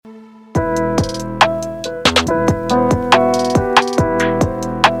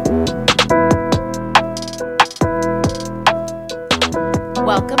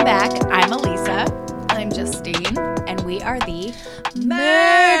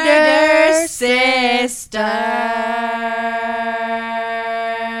Monsters.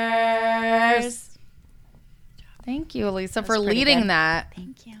 Thank you, Elisa, for leading that.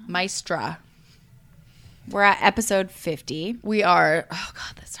 Thank you. Maestra. We're at episode 50. We are. Oh,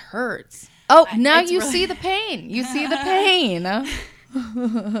 God, this hurts. Oh, now you see the pain. You see the pain.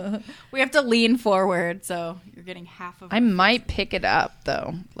 We have to lean forward, so you're getting half of it. I might pick it up,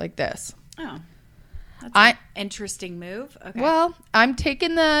 though, like this. Oh. That's an interesting move. Okay. Well, I'm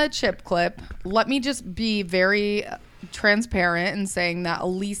taking the chip clip. Let me just be very transparent in saying that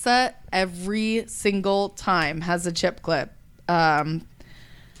Elisa every single time has a chip clip.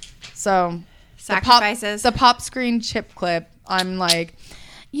 So sacrifices. The pop screen chip clip. I'm like,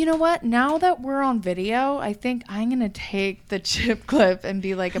 you know what? Now that we're on video, I think I'm going to take the chip clip and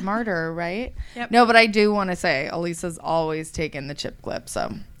be like a martyr, right? Yep. No, but I do want to say Elisa's always taken the chip clip,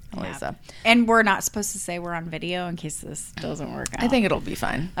 so Elisa. Yeah. And we're not supposed to say we're on video in case this doesn't work out. I think it'll be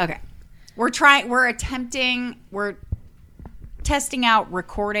fine. Okay. We're testing out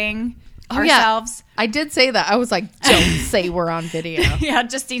recording ourselves. Yeah. I did say that. I was like, don't say we're on video. Yeah,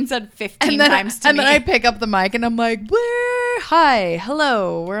 Justine said 15 times to me. And then I pick up the mic and I'm like, hi,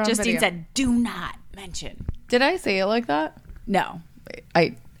 hello, we're on Justine video. said, do not mention. Did I say it like that? No.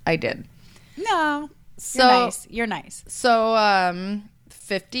 I did. No. So, You're nice. So,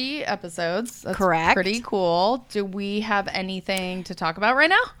 50 episodes. That's correct. Pretty cool. Do we have anything to talk about right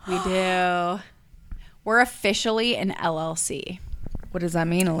now? We do. We're officially an LLC. What does that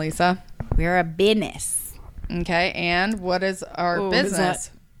mean, Elisa? We're a business. Okay, and what is our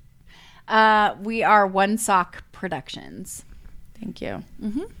business? We are One Sock Productions. Thank you.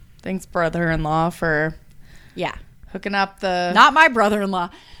 Mm-hmm. Thanks, brother-in-law, for hooking up the... Not my brother-in-law.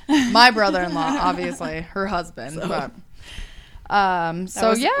 My brother-in-law, obviously. Her husband. But,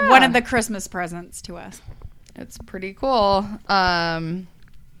 one of the Christmas presents to us. It's pretty cool.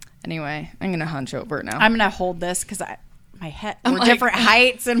 Anyway, I'm going to hunch over now. I'm going to hold this because we're different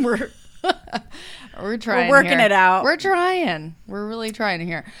heights and we're trying. We're working it out. We're trying. We're really trying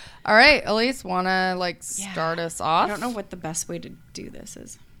here. All right, Elise, want to start us off? I don't know what the best way to do this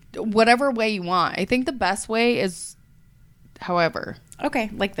is. Whatever way you want. I think the best way is however.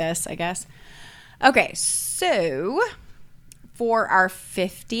 Okay, like this, I guess. Okay, so for our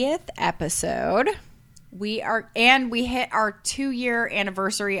 50th episode, we hit our 2-year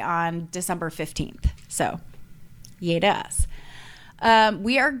anniversary on December 15th. So, yay to us.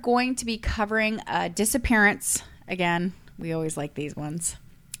 We are going to be covering a disappearance. Again, we always like these ones.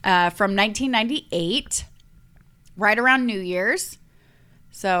 From 1998, right around New Year's.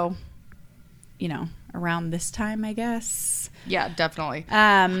 So, around this time, I guess. Yeah, definitely.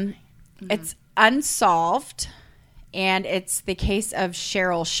 It's unsolved, and it's the case of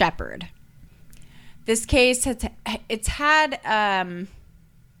Cheryl Shepard. This case it's had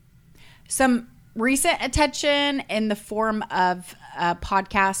some recent attention in the form of a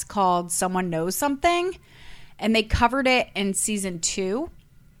podcast called Someone Knows Something, and they covered it in season 2.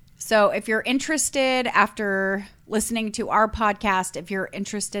 So if you're interested, after listening to our podcast, if you're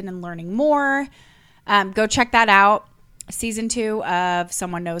interested in learning more, go check that out. Season 2 of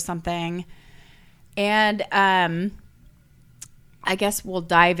Someone Knows Something. And I guess we'll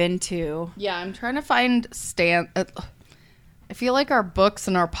dive into... Yeah, I'm trying to find I feel like our books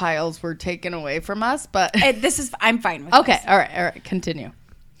and our piles were taken away from us, but... I'm fine with Okay, this. all right, continue.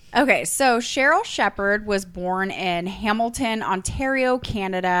 Okay, so Cheryl Shepard was born in Hamilton, Ontario,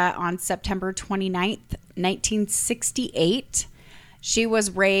 Canada on September 29th, 1968. She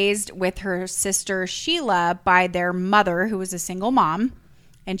was raised with her sister Sheila by their mother, who was a single mom,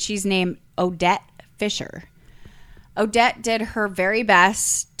 and she's named Odette Fisher. Odette did her very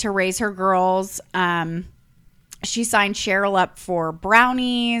best to raise her girls. She signed Cheryl up for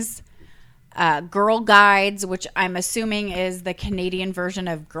brownies, Girl Guides, which I'm assuming is the Canadian version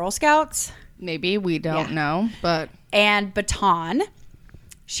of Girl Scouts. Maybe, we don't know, but... And baton.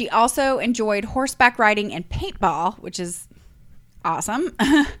 She also enjoyed horseback riding and paintball, which is awesome.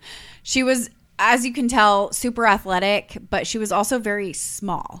 She was, as you can tell, super athletic, but she was also very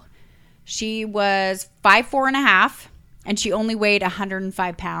small. She was 5'4.5", and she only weighed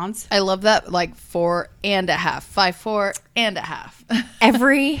 105 pounds. I love that, 4.5. 5'4.5".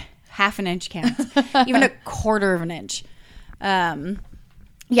 Every half an inch counts, even a quarter of an inch. So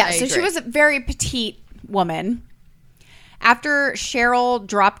she was a very petite woman. After Cheryl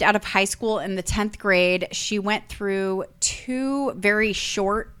dropped out of high school in the 10th grade, she went through 2 very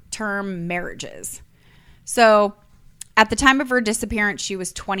short-term marriages. So at the time of her disappearance, she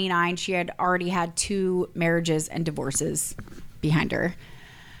was 29. She had already had 2 marriages and divorces behind her,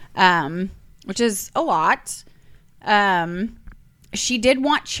 which is a lot. She did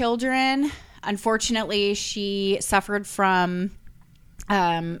want children. unfortunately, she suffered from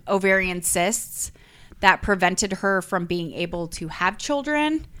ovarian cysts that prevented her from being able to have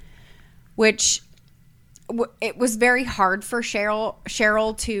children, which it was very hard for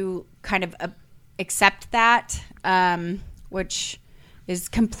Cheryl to kind of accept that, which is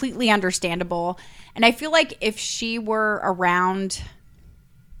completely understandable. And I feel like if she were around,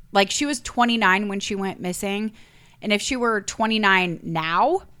 like she was 29 when she went missing, and if she were 29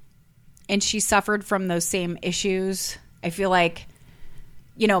 now and she suffered from those same issues, I feel like,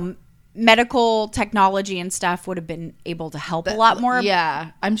 you know, medical technology and stuff would have been able to help a lot more.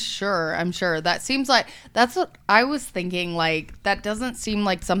 Yeah, I'm sure. That seems like, that's what I was thinking. Like, that doesn't seem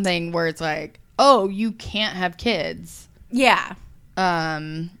like something where it's like, oh, you can't have kids. Yeah.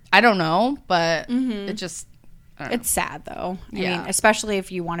 I don't know, but it just, it's sad though. I mean, especially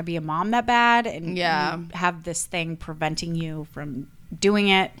if you want to be a mom that bad and you have this thing preventing you from doing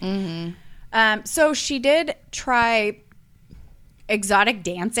it. So she did try exotic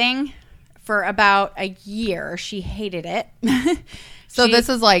dancing for about a year. She hated it. So this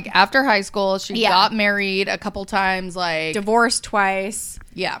is like after high school. She got married a couple times, like divorced twice.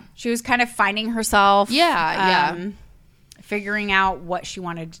 Yeah. She was kind of finding herself. Yeah. Figuring out what she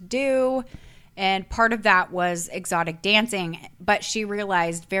wanted to do. And part of that was exotic dancing. But she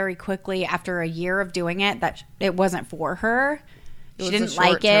realized very quickly after a year of doing it that it wasn't for her. She didn't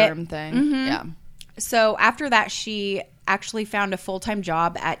like it. Thing. Yeah. So after that, she actually found a full-time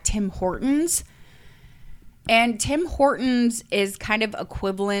job at Tim Hortons. And Tim Hortons is kind of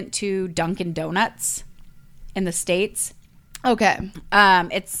equivalent to Dunkin' Donuts in the States. Okay.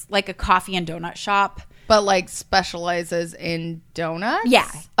 It's like a coffee and donut shop. But like specializes in donuts?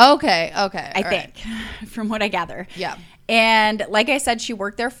 Yeah. Okay. I think, from what I gather. Yeah. And like I said, she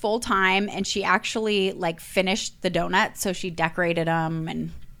worked there full time, and she actually like finished the donuts. So she decorated them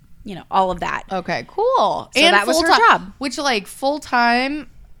and, you know, all of that. Okay, cool. So and that was her job. Which like full time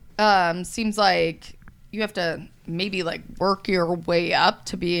seems like you have to maybe like work your way up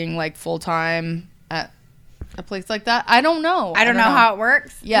to being like full time at a place like that. I don't know. I don't know how it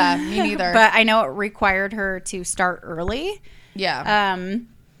works. Yeah, me neither. But I know it required her to start early. Yeah.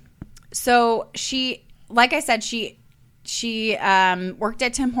 So she, like I said, she worked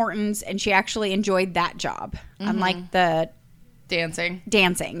at Tim Hortons, and she actually enjoyed that job, unlike the dancing.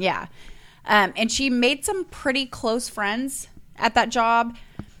 Yeah. And she made some pretty close friends at that job,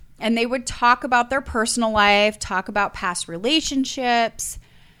 and they would talk about their personal life, talk about past relationships.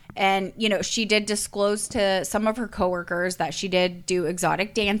 And, you know, she did disclose to some of her coworkers that she did do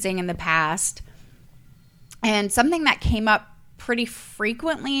exotic dancing in the past. And something that came up pretty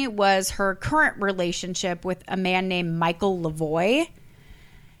frequently was her current relationship with a man named Michael Lavoie.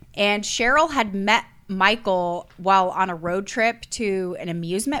 And Cheryl had met Michael while on a road trip to an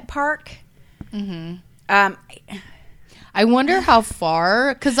amusement park. I wonder how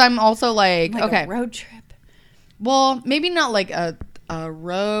far, because I'm also like okay, a road trip. Well, maybe not like a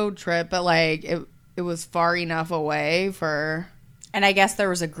road trip, but like it was far enough away for. And I guess there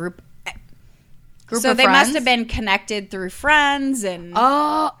was a group so they must have been connected through friends and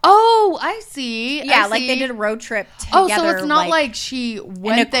I see. Yeah, like they did a road trip together. So it's not like she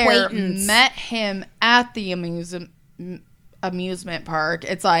went there, met him at the amusement park.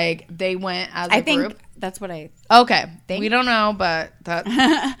 It's like they went as a group. I think that's what I think. We don't know, but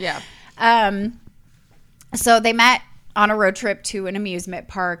that yeah. So they met on a road trip to an amusement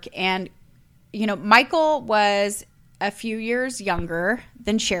park, and you know, Michael was a few years younger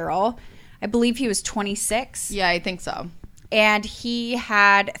than Cheryl. I believe he was 26. Yeah, I think so. And he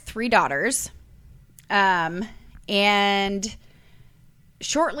had 3 daughters. And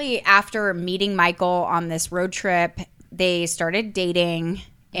shortly after meeting Michael on this road trip, they started dating,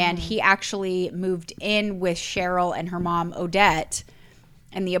 and he actually moved in with Cheryl and her mom, Odette,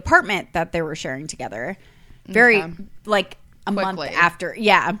 in the apartment that they were sharing together. Like a month after.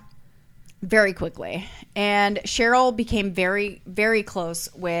 Yeah. Very quickly. And Cheryl became very, very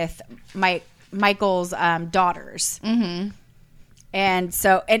close with Michael's daughters. And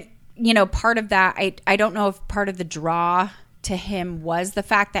so, and you know, part of that, I don't know if part of the draw to him was the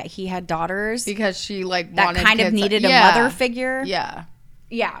fact that he had daughters. Because she like that wanted kind of needed a mother figure. Yeah.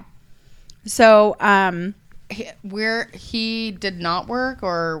 Yeah. So, where he did not work,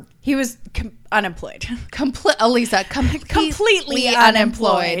 or he was unemployed. Elisa, completely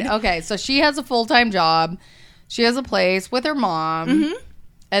unemployed. Okay, so she has a full-time job. She has a place with her mom.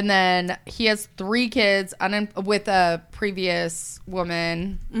 And then he has 3 kids with a previous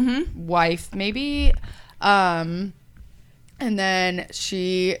woman, wife maybe. And then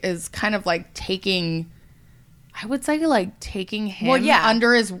she is kind of like taking I would say like taking him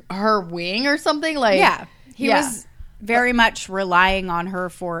under her wing or something. Like, yeah, he was very much relying on her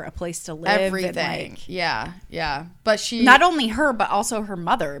for a place to live. Everything. Yeah. But she... Not only her, but also her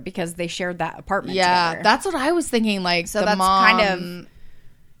mother, because they shared that apartment together. Yeah, that's what I was thinking. Like, so the that's mom... kind of...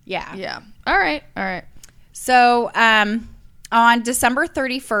 Yeah. Yeah. All right. So, on December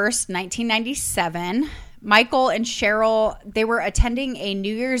 31st, 1997, Michael and Cheryl, they were attending a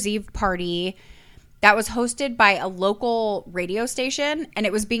New Year's Eve party that was hosted by a local radio station, and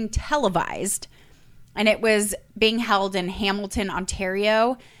it was being televised. And it was being held in Hamilton,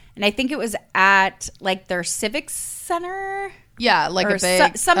 Ontario. And I think it was at, like, their civic center. Yeah, like a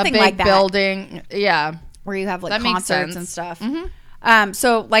big, something like that. Building. Yeah. Where you have, like, concerts and stuff. Mm-hmm.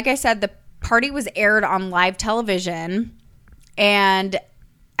 So, like I said, the party was aired on live television. And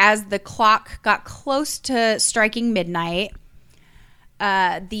as the clock got close to striking midnight,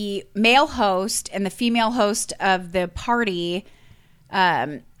 the male host and the female host of the party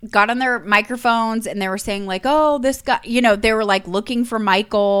got on their microphones and they were saying like, oh, this guy, they were like looking for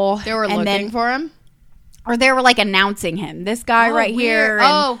Michael. They were looking for him? Or they were like announcing him. This guy right here.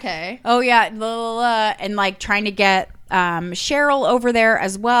 And, okay. Oh, yeah. Blah, blah, blah, and like trying to get Cheryl over there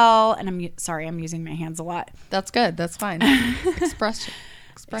as well. And I'm using my hands a lot. That's good. That's fine. Express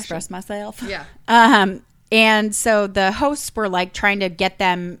myself. Yeah. And so the hosts were like trying to get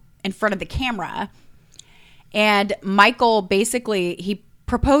them in front of the camera. And Michael basically, he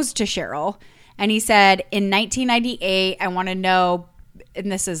proposed to Cheryl and he said, in 1998, I want to know, and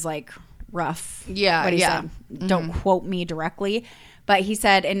this is like rough. Yeah. What he said. Don't quote me directly. But he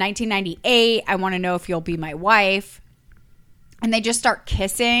said, in 1998, I want to know if you'll be my wife. And they just start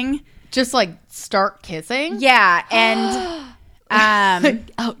kissing. Just like start kissing? Yeah. And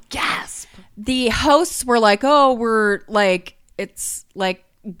oh, gasp. The hosts were like, oh, we're like, it's like,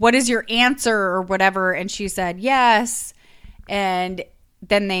 what is your answer or whatever? And she said, yes. And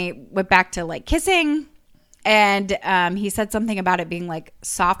then they went back to like kissing. And he said something about it being like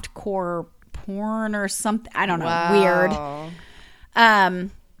softcore porn or something. I don't know. Wow.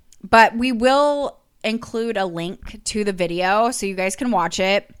 Weird. But we will include a link to the video so you guys can watch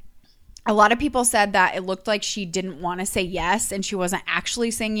it. A lot of people said that it looked like she didn't want to say yes and she wasn't actually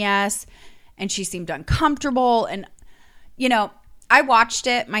saying yes. And she seemed uncomfortable. And, I watched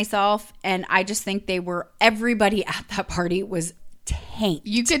it myself and I just think everybody at that party was tanked.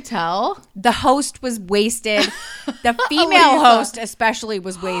 You could tell? The host was wasted. The female host especially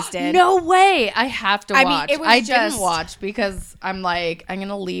was wasted. No way. I have to watch. I mean, it was I didn't watch because I'm like, I'm going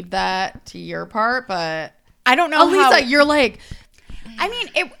to leave that to your part, but I don't know Lisa, you're like... I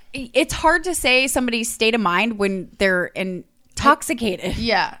mean, it's hard to say somebody's state of mind when they're intoxicated.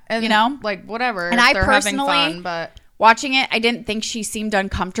 Yeah. And, like, whatever. And I personally, having fun, but watching it, I didn't think she seemed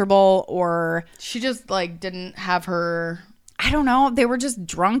uncomfortable or... She just, like, didn't have her... I don't know. They were just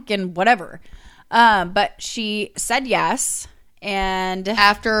drunk and whatever. But she said yes. And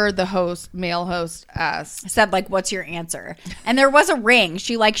after the male host asked, said, like, what's your answer? And there was a ring.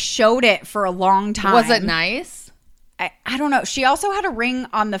 She, like, showed it for a long time. Was it nice? I don't know. She also had a ring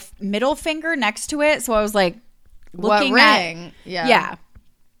on the middle finger next to it. So I was like, looking what at ring? Yeah.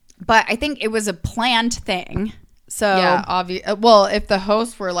 But I think it was a planned thing. So yeah, obvious. Well, if the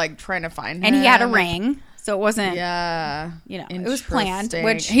hosts were like trying to find him, and he had a ring, so it wasn't. Yeah, it was planned.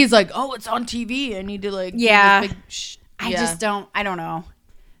 Which he's like, oh, it's on TV. I need to like. Yeah. Big I just don't. I don't know.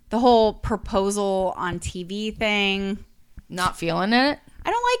 The whole proposal on TV thing. Not feeling it.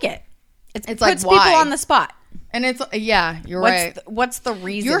 I don't like it. It puts like, people on the spot. And it's you're right. What's the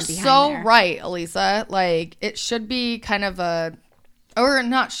reason? You're behind so there? right, Elisa. Like it should be kind of or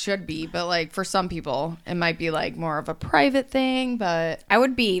not should be, but like for some people, it might be like more of a private thing. But I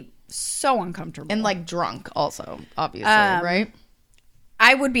would be so uncomfortable and like drunk, also obviously, right?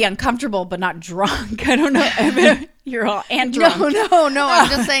 I would be uncomfortable, but not drunk. I don't know. You're all and drunk. No. I'm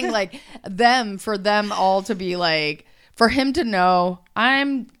just saying, like for them all to be like. For him to know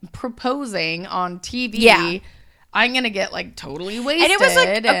I'm proposing on TV, I'm going to get like totally wasted. And it was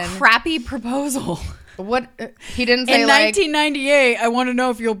like a crappy proposal. What? He didn't say in like... In 1998, I want to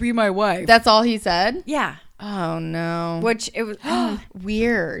know if you'll be my wife. That's all he said? Yeah. Oh, no. Which it was...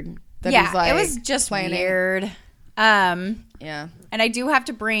 weird. That yeah, he's like it was just planning. Weird. Yeah. And I do have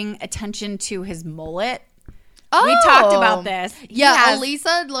to bring attention to his mullet. Oh. We talked about this. Yeah,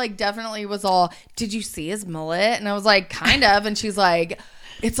 Elisa like definitely was all, did you see his mullet? And I was like, kind of. And she's like,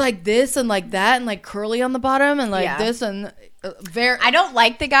 it's like this and like that and like curly on the bottom and like this and very. I don't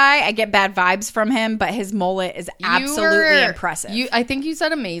like the guy. I get bad vibes from him, but his mullet is absolutely impressive. I think you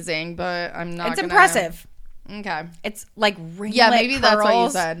said amazing, but I'm not. It's impressive. Okay. it's like ringlet maybe curls that's what you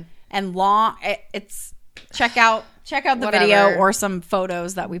said. And long. It's Check out the video or some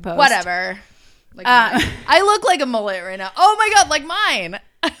photos that we post. Whatever. Like I look like a mullet right now. Oh my God, like mine.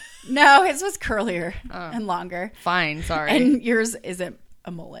 No, his was curlier and longer. Fine, sorry. And yours isn't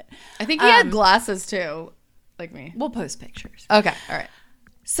a mullet. I think he had glasses too, like me. We'll post pictures. Okay, all right.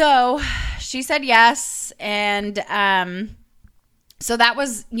 So she said yes. And so that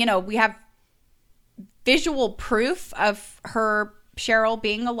was, we have visual proof of Cheryl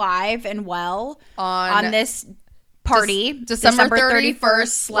being alive and well on this party, December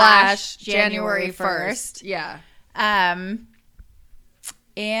 31st / January 1st. Yeah.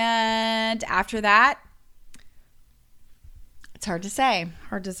 And after that, it's hard to say.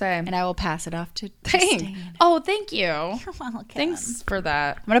 And I will pass it off to Justine. Oh, thank you. You're welcome. Thanks for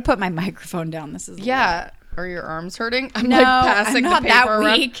that. I'm going to put my microphone down. This is Are your arms hurting? I'm passing I'm not the paper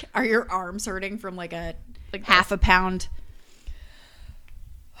that weak. Are your arms hurting from like half a pound?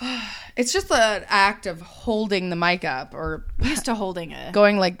 It's just the act of holding the mic up or used to holding it.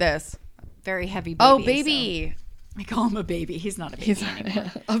 Going like this. Very heavy baby. Oh, baby. So I call him a baby. He's not a baby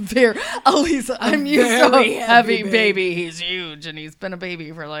anymore. I'm used to a heavy baby. He's huge and he's been a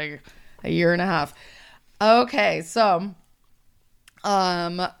baby for like a year and a half. Okay, so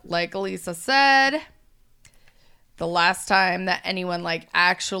like Elisa said, the last time that anyone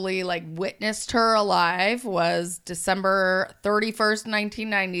actually witnessed her alive was December 31st,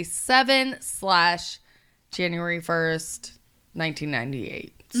 1997 / January 1st,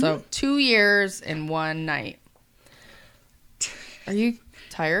 1998. So 2 years in one night. Are you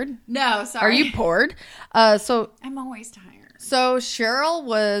tired? No, sorry. Are you bored? So I'm always tired. So Cheryl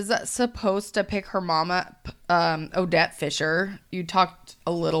was supposed to pick her mom up, Odette Fisher. You talked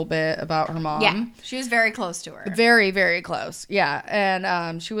a little bit about her mom. Yeah, she was very close to her. Very, very close. Yeah,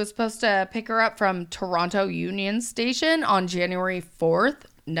 and she was supposed to pick her up from Toronto Union Station on January 4th,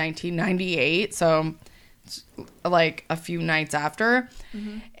 1998. So like a few nights after.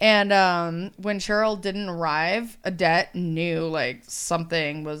 Mm-hmm. And when Cheryl didn't arrive, Odette knew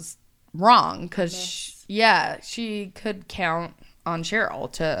something was wrong because she could count on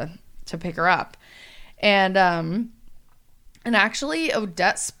Cheryl to pick her up. And actually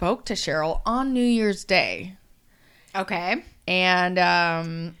Odette spoke to Cheryl on New Year's Day. Okay.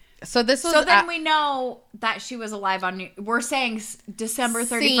 And so this was... So then we know that she was alive on... We're saying December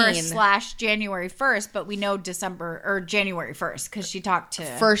 31st / January 1st, but we know December or January 1st because she talked to...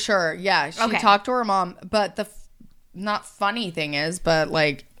 For sure, yeah. She talked to her mom, but the not funny thing is, but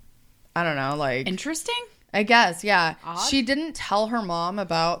I don't know, Interesting? I guess, yeah. Odd. She didn't tell her mom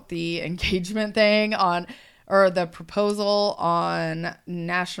about the engagement thing or the proposal on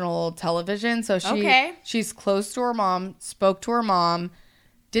national television. So she's close to her mom, spoke to her mom,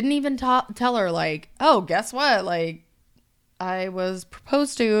 didn't even tell her oh, guess what? I was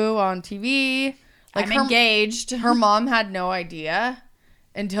proposed to on TV. I'm engaged. Her mom had no idea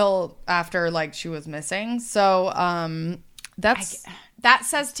until after she was missing. So that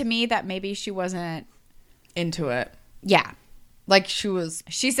says to me that maybe she wasn't into it. Yeah.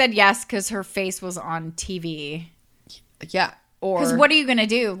 She said yes because her face was on TV. Yeah. Because what are you going to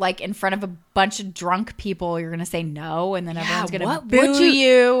do? In front of a bunch of drunk people, you're going to say no, and then everyone's going to boo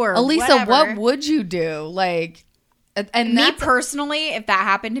you or Elisa, whatever. what would you do? And me personally, if that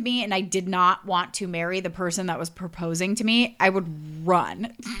happened to me and I did not want to marry the person that was proposing to me, I would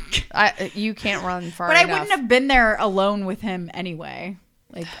run. You can't run far But enough. I wouldn't have been there alone with him anyway.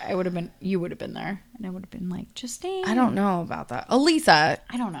 You would have been there, and I would have been Justine. I don't know about that. Elisa.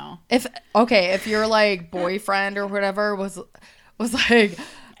 I don't know. If your boyfriend or whatever was I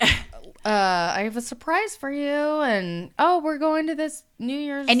have a surprise for you, and we're going to this New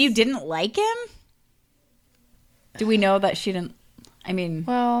Year's. And you didn't like him? Do we know that she didn't? I mean,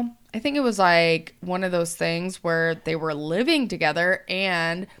 well, I think it was one of those things where they were living together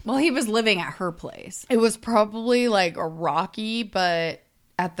and... Well, he was living at her place. It was probably a rocky, but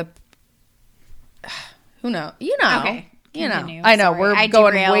at the... Who knows? You know. Okay. Continue. I know. Sorry. We're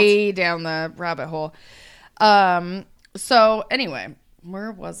going way down the rabbit hole. So anyway,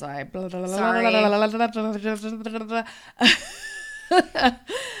 where was I? Sorry.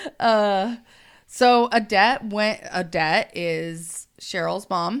 So Odette is Cheryl's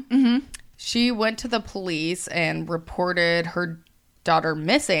mom. Mm-hmm. She went to the police and reported her daughter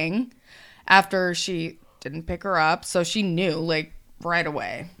missing after she didn't pick her up. So she knew right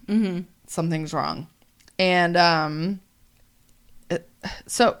away something's wrong. And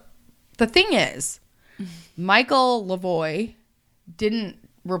so the thing is, Michael Lavoie didn't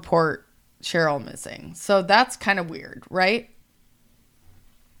report Cheryl missing. So that's kind of weird, right?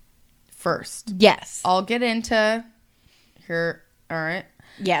 First. Yes. I'll get into here. All right.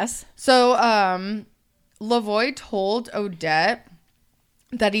 Yes. So, Lavoie told Odette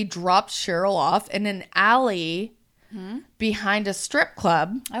that he dropped Cheryl off in an alley behind a strip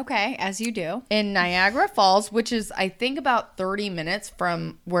club. Okay, as you do. In Niagara Falls, which is, I think, about 30 minutes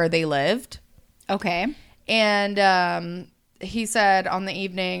from where they lived. Okay. And he said on the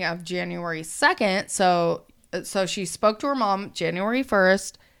evening of January 2nd, so she spoke to her mom January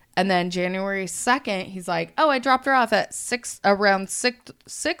 1st, and then January 2nd, he's like, oh, I dropped her off at around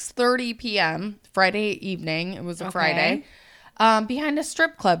 6:30 p.m. Friday evening. It was a Friday. Behind a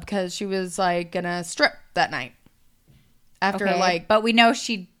strip club because she was like gonna strip that night. But we know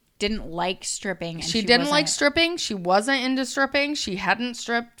she didn't like stripping. And she didn't like stripping. She wasn't into stripping. She hadn't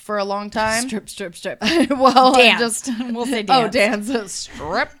stripped for a long time. Strip. Well, danced. We'll say dance. Dance.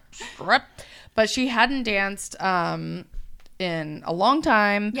 Strip. But she hadn't danced in a long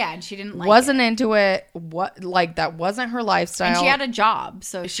time. Yeah, and she didn't like wasn't into it. That wasn't her lifestyle. And she had a job,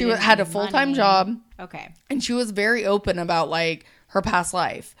 so she had a full-time job. Okay. And she was very open about like her past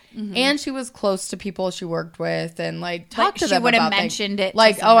life. Mm-hmm. And she was close to people she worked with and like talked to them about things. She would have mentioned it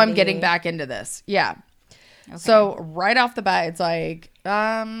like, oh, I'm getting back into this. Yeah. Okay. So right off the bat, it's like,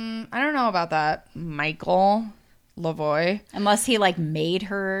 I don't know about that, Michael Lavoie. Unless he like made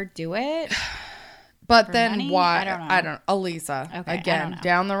her do it. But then money? why? I don't know. Elisa. Okay. Again,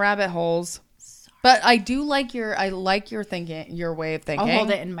 down the rabbit holes. Sorry. But I do like your thinking, your way of thinking. I'll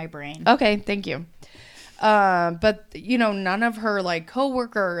hold it in my brain. Okay, thank you. But you know, none of her like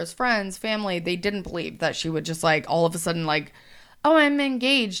coworkers, friends, family, they didn't believe that she would just like all of a sudden like, oh, I'm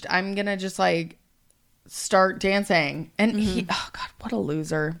engaged. I'm gonna just like start dancing. And he, oh God, what a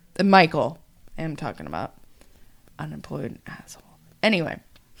loser. Michael, I'm talking about unemployed asshole. Anyway.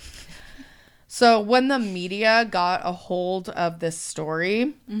 So when the media got a hold of this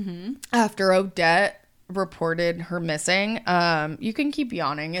story after Odette reported her missing, you can keep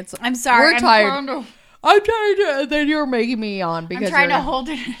yawning. I'm sorry. We're tired. I'm trying to. Then you're making me yawn because I'm trying to hold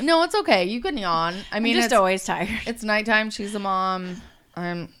it. No, it's okay. You can yawn. I mean, I'm just always tired. It's nighttime. She's a mom.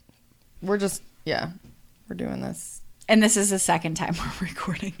 We're doing this. And this is the second time we're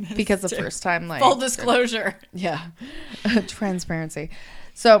recording this. Because the first time, like full disclosure. Yeah, transparency.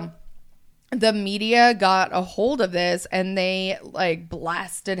 So. The media got a hold of this and they like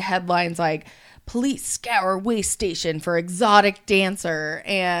blasted headlines like police scour waste station for exotic dancer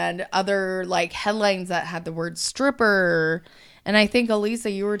and other like headlines that had the word stripper. And I think Elisa,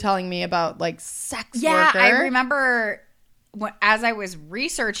 you were telling me about like sex worker. Yeah, I remember as I was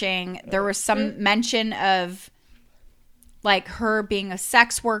researching, there was some mention of like her being a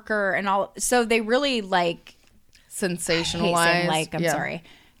sex worker and all. So they really like sensationalized. I'm sorry.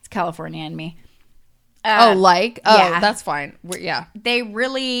 California and me. Yeah. That's fine. They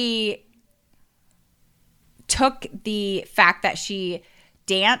really took the fact that she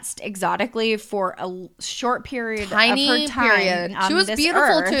danced exotically for a short period of her time. She was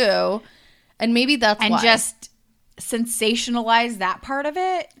beautiful too. And maybe that's why. And just sensationalized that part of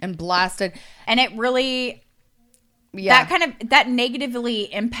it. And blasted. And it really, that negatively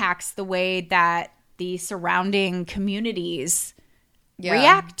impacts the way that the surrounding communities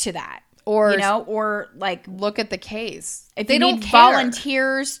react to that, or like look at the case. If they don't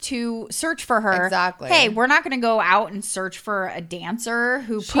volunteers to search for her, exactly. Hey, we're not going to go out and search for a dancer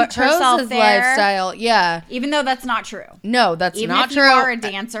who put chose herself his there. Lifestyle, yeah. Even though that's not true. No, that's even not if true. You are a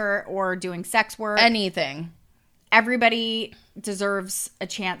dancer or doing sex work, anything. Everybody deserves a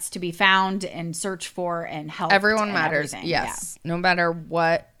chance to be found and searched for and helped. Everyone matters. Yes, no matter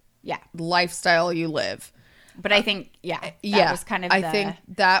what. Lifestyle you live. But I think, that was kind of think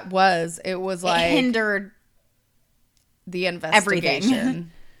it was like... It hindered the investigation.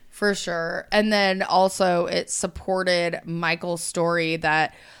 Everything. For sure. And then also it supported Michael's story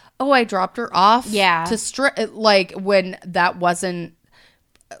that, I dropped her off to strip... Like, when that wasn't...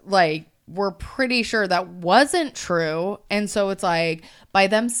 Like, we're pretty sure that wasn't true. And so it's like, by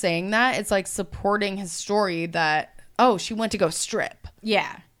them saying that, it's like supporting his story that, she went to go strip.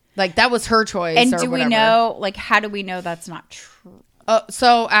 Yeah. Like, that was her choice. And do we know, like, how do we know that's not true?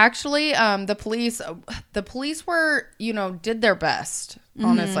 So actually, the police were, did their best,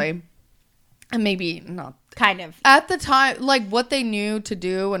 honestly. And maybe not. Kind of. At the time, like, what they knew to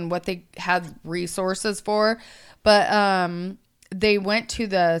do and what they had resources for. But they went to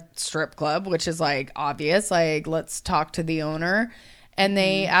the strip club, which is, like, obvious. Like, let's talk to the owner. And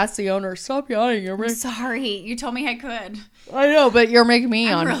they asked the owner, stop yawning. I'm sorry. You told me I could. I know, but you're making me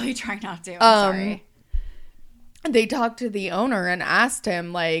yawn. I'm really trying not to. I'm sorry. They talked to the owner and asked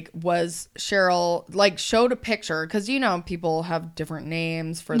him, like, was Cheryl, like, showed a picture. Because, people have different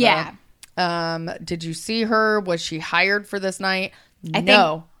names for them. Did you see her? Was she hired for this night?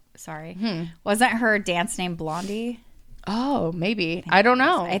 No. Sorry. Wasn't her dance name Blondie? Oh, maybe. I don't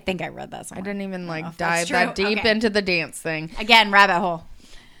know. I think I read that somewhere. I didn't even dive that deep into the dance thing. Again, rabbit hole.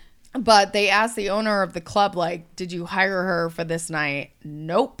 But they asked the owner of the club, like, did you hire her for this night?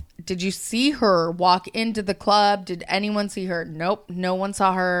 Nope. Did you see her walk into the club? Did anyone see her? Nope. No one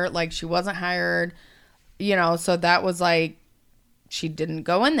saw her. Like, she wasn't hired. You know, so that was like, she didn't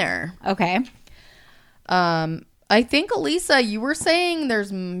go in there. Okay. I think, Elisa, you were saying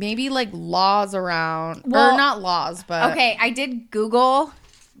there's maybe like laws around, or not laws, but. Okay, I did Google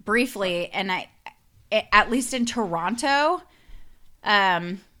briefly, and at least in Toronto,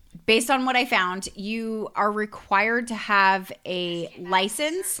 based on what I found, you are required to have a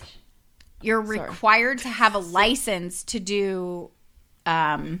license. You're required to have a license to do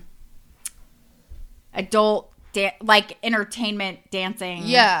adult like entertainment dancing.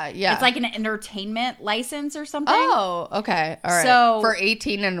 Yeah. It's like an entertainment license or something. Oh, okay. All right. So for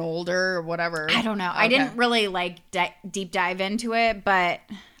 18 and older or whatever. I don't know. Okay. I didn't really like deep dive into it, but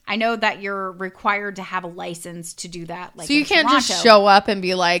I know that you're required to have a license to do that. Like, so you can't just show up and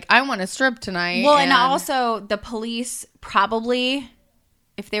be like, I want to strip tonight. Well, and also the police probably,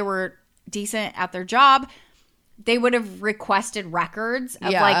 if they were decent at their job, they would have requested records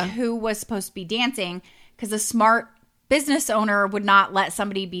of like who was supposed to be dancing, because a smart business owner would not let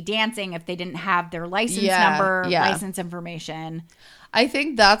somebody be dancing if they didn't have their license number, license information. I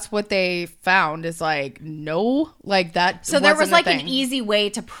think that's what they found is like, no, like that. So there was like an easy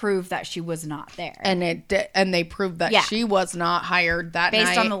way to prove that she was not there. And and they proved that she was not hired that night.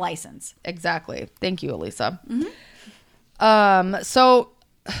 Based on the license. Exactly. Thank you, Elisa. Mm-hmm. So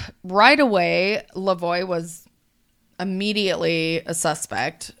right away, Lavoie was immediately a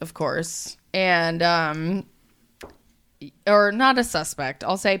suspect, of course. And, or not a suspect,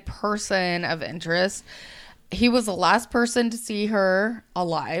 I'll say person of interest. He was the last person to see her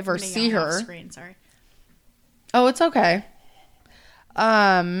alive or see her. Screen, sorry. Oh, it's okay.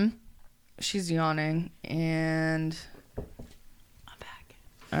 She's yawning and I'm back.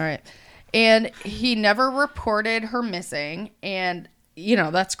 All right. And he never reported her missing. And, you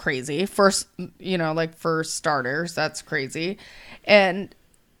know, that's crazy. First, you know, like for starters, that's crazy. And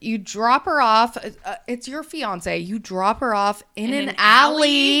you drop her off. It's your fiance. You drop her off in an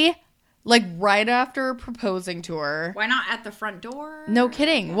alley, like right after proposing to her. Why not at the front door? No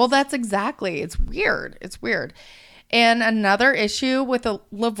kidding. Well, that's exactly. It's weird. It's weird. And another issue with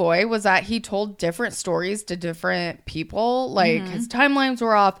Lavoie was that he told different stories to different people. Like his timelines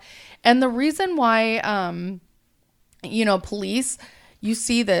were off. And the reason why, you know, police, you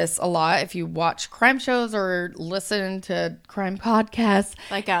see this a lot if you watch crime shows or listen to crime podcasts.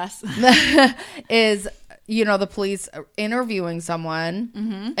 Like us. is, you know, the police interviewing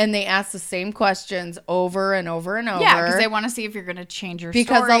someone and they ask the same questions over and over and over. Yeah, because they want to see if you're going to change your story.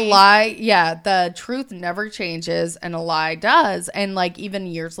 Because a lie, the truth never changes and a lie does. And like even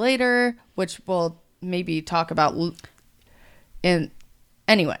years later, which we'll maybe talk about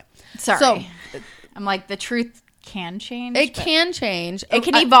anyway. Sorry. So, I'm like, the truth can change. It can change. It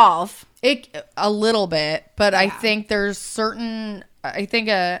can evolve. A little bit, but I think there's certain. I think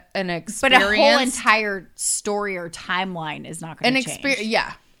an experience, but a whole entire story or timeline is not going to change.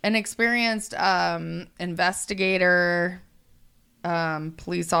 An experienced investigator,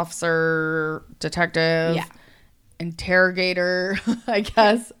 police officer, detective, interrogator. I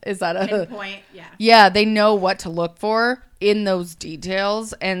guess is that a pinpoint? Yeah. Yeah, they know what to look for in those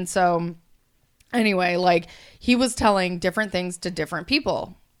details, and so. Anyway, like he was telling different things to different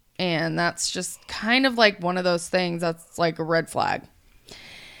people. And that's just kind of like one of those things that's like a red flag.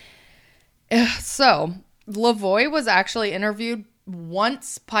 So Lavoie was actually interviewed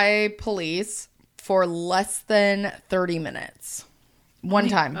once by police for less than 30 minutes. One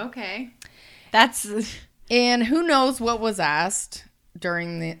time. Okay. And who knows what was asked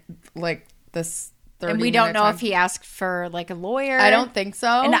during this 30 And we don't know if he asked for like a lawyer. I don't think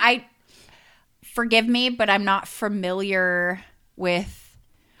so. And forgive me, but I'm not familiar with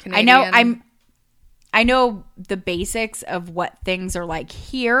Canadian. I know the basics of what things are like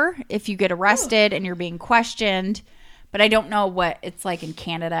here if you get arrested and you're being questioned, but I don't know what it's like in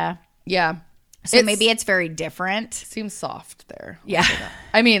Canada. Yeah. So maybe it's very different. Seems soft there. Yeah.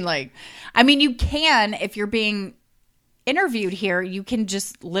 I mean, you can, if you're being interviewed here, you can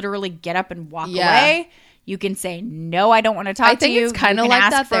just literally get up and walk away. You can say, no, I don't want to talk to you. I think it's kind of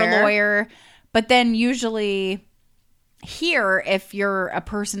like that for a lawyer. But then usually here, if you're a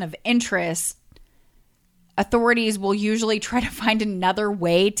person of interest, authorities will usually try to find another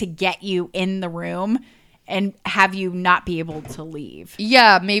way to get you in the room and have you not be able to leave.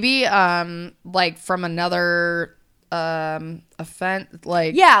 Yeah, maybe like from another offense,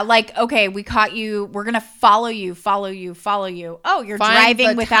 like yeah, like okay, we caught you, we're gonna follow you. Oh, you're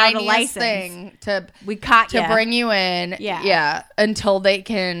driving without a license. Thing we caught you to bring you in, yeah, until they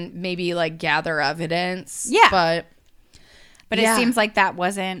can maybe like gather evidence, but it seems like that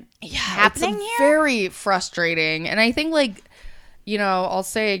wasn't happening here. Very frustrating, and I think like. You know, I'll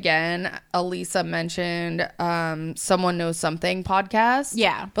say again, Elisa mentioned Someone Knows Something podcast.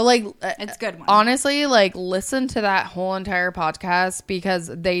 Yeah. But, like, it's a good one. Honestly, like, listen to that whole entire podcast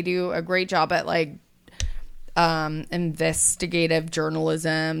because they do a great job at, like, investigative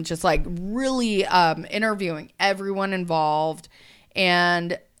journalism, just, like, really interviewing everyone involved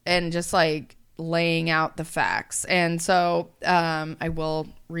and just, like, laying out the facts. And so I will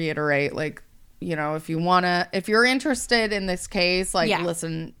reiterate, like, you know, if you're interested in this case, like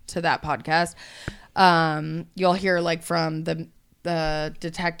listen to that podcast. You'll hear like from the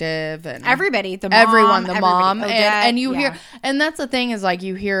detective and everybody, everyone, the mom, Odette, and you hear, and that's the thing is like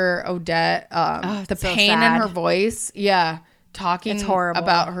you hear Odette, the pain in her voice, talking it's horrible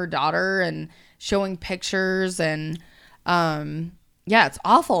about her daughter and showing pictures and it's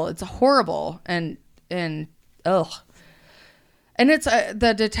awful, it's horrible and ugh. And it's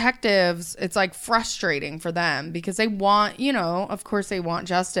the detectives, it's like frustrating for them because they want, you know, of course they want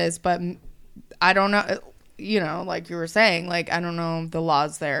justice, but I don't know, you know, like you were saying, like, I don't know the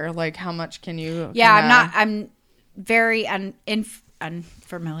laws there. Like, how much can you? Yeah, I'm very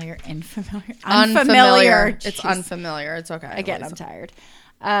unfamiliar. It's unfamiliar. It's okay. Again, I'm tired.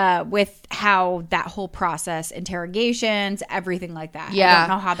 With how that whole process, interrogations, everything like that. Yeah. I don't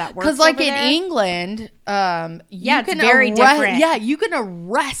know how that works. Because, like, in England, it's very different. Yeah, you can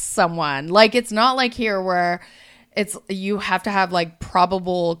arrest someone. Like, it's not like here where you have to have, like,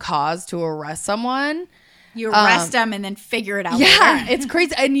 probable cause to arrest someone. You arrest them and then figure it out later. Yeah, it's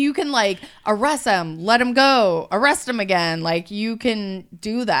crazy. And you can, like, arrest them, let them go, arrest them again. Like, you can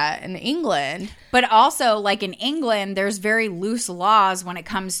do that in England. But also, like, in England, there's very loose laws when it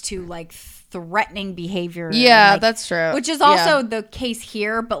comes to, like, threatening behavior. Yeah, like, that's true. Which is also the case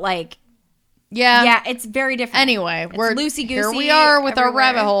here, but, like... Yeah, it's very different. Anyway, we're loosey-goosey. Here we are with our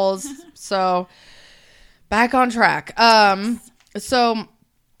rabbit holes. So, back on track.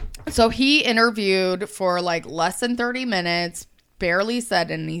 So he interviewed for like less than 30 minutes, barely said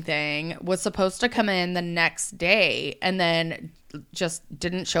anything, was supposed to come in the next day, and then just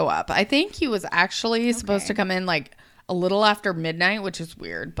didn't show up. I think he was actually supposed to come in like a little after midnight, which is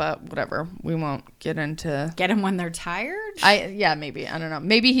weird, but whatever. We won't get into... Get them when they're tired? Yeah, maybe. I don't know.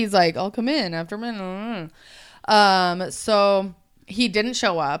 Maybe he's like, I'll come in after midnight. So he didn't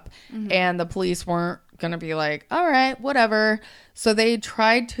show up, and the police weren't going to be like, all right, whatever. So they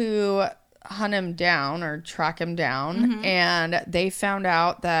tried to hunt him down or track him down, and they found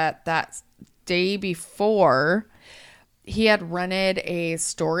out that day before he had rented a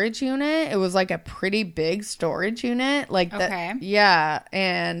storage unit. It was like a pretty big storage unit, like that. Yeah,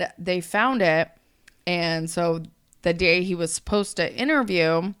 and they found it, and so the day he was supposed to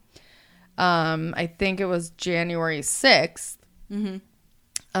interview, I think it was January 6th.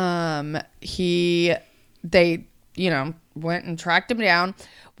 They, you know, went and tracked him down,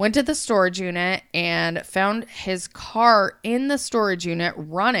 went to the storage unit, and found his car in the storage unit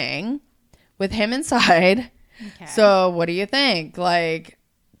running with him inside. Okay. So what do you think? Like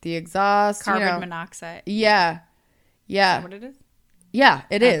the exhaust, carbon monoxide. Yeah. Yeah. Is that what it is? Yeah,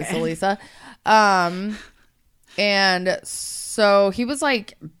 it is, Elisa. And so he was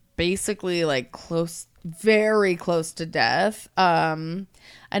like basically like very close to death.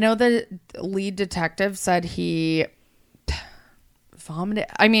 I know the lead detective said he vomited.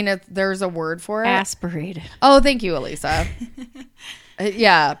 I mean, there's a word for it. Aspirated. Oh, thank you, Elisa.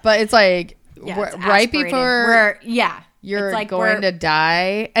 Yeah, but it's like right before you're like going to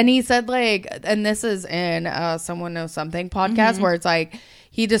die. And he said like, and this is in Someone Knows Something podcast where it's like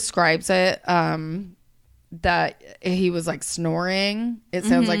he describes it that he was like snoring. It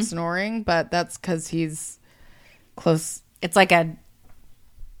sounds like snoring, but that's because he's close. It's like a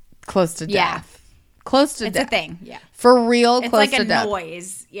close to death. Close to death. It's a thing. Yeah. For real, it's close like to death. It's like a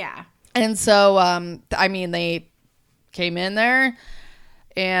noise. Yeah. And so, I mean, they came in there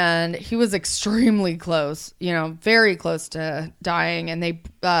and he was extremely close, you know, very close to dying. And they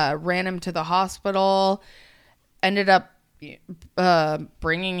ran him to the hospital, ended up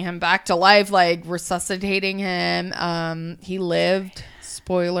bringing him back to life, like resuscitating him. He lived.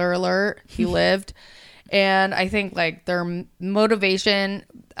 Spoiler alert. He lived. And I think like their motivation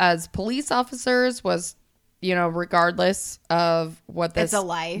as police officers was, you know, regardless of what it's a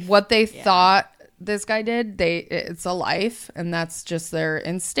life, what they thought this guy did, it's a life, and that's just their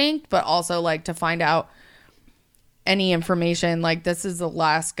instinct. But also like to find out any information. Like, this is the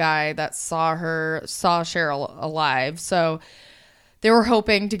last guy that saw Cheryl alive. So they were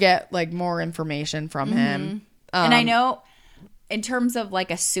hoping to get like more information from him. And I know in terms of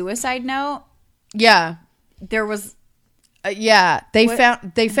like a suicide note, yeah, there was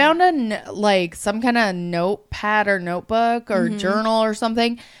they found like some kind of notepad or notebook or journal or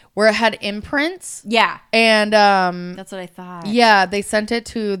something where it had imprints. Yeah. And that's what I thought. Yeah, they sent it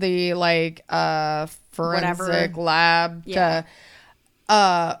to the like forensic lab. Yeah.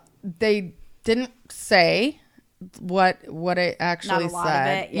 They didn't say what it actually Not a lot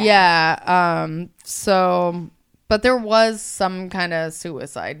said. of it, yeah. So, but there was some kind of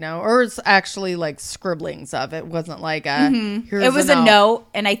suicide note, or it's actually like scribblings of it. It wasn't like It was a note,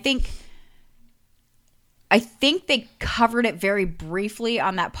 and I think they covered it very briefly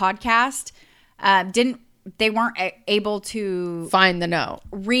on that podcast. They weren't able to find the note,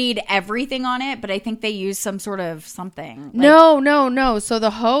 read everything on it, but I think they used some sort of something. Like, no. So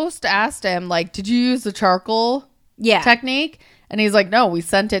the host asked him, like, did you use the charcoal technique? And he's like, no, we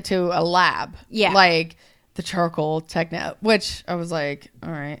sent it to a lab. Yeah. Like the charcoal technique, which I was like, all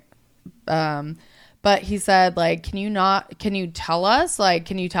right. But he said, like, can you tell us? Like,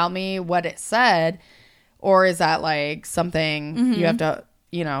 can you tell me what it said? Or is that like something you have to,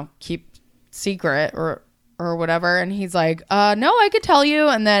 keep secret or whatever? And he's like, no, I could tell you.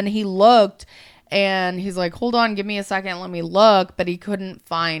 And then he looked and he's like, hold on, give me a second, let me look. But he couldn't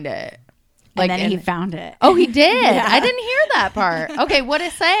find it. Like, and then he found it. Oh, he did? Yeah. I didn't hear that part. Okay, what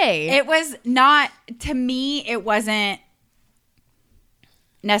did it say? It was not, to me, it wasn't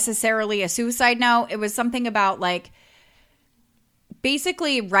necessarily a suicide note. It was something about like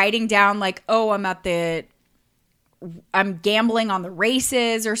basically writing down like, oh, I'm gambling on the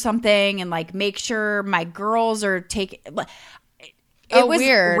races or something, and like make sure my girls are taking. It was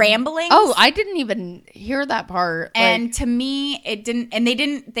weird. Rambling. Oh, I didn't even hear that part. And to me, it didn't. And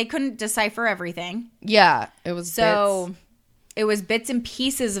they couldn't decipher everything. Yeah, it was so. It was bits and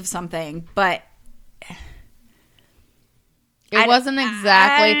pieces of something, but it wasn't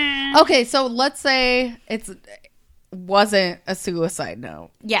exactly. Okay, so let's say it wasn't a suicide note.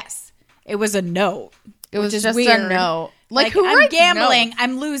 Yes, it was a note. It was just weird. a note. Like who I'm gambling, notes?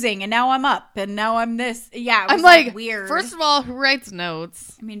 I'm losing, and now I'm up, and now I'm this. Yeah, it was I'm like weird. First of all, who writes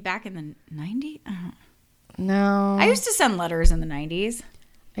notes? I mean, back in the 90s? No. I used to send letters in the 90s.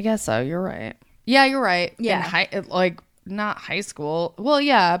 I guess so. You're right. Yeah, you're right. Yeah. Not high school. Well,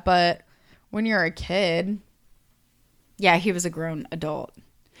 yeah, but when you're a kid. Yeah, he was a grown adult.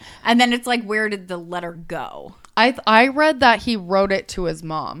 And then it's like, where did the letter go? I read that he wrote it to his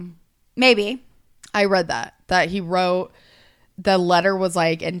mom. Maybe. I read that he wrote the letter was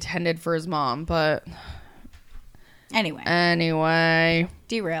like intended for his mom, but anyway,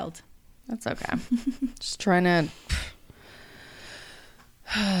 derailed. That's okay. Just trying to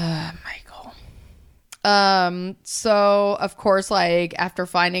Michael. So of course, like after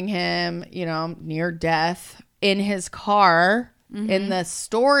finding him, near death in his car in the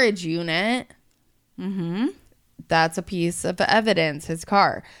storage unit, that's a piece of evidence, his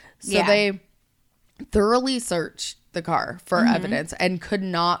car. So they thoroughly searched the car for evidence and could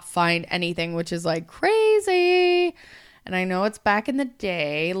not find anything, which is like crazy. And I know it's back in the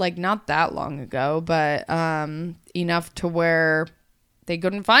day, like not that long ago, but enough to where they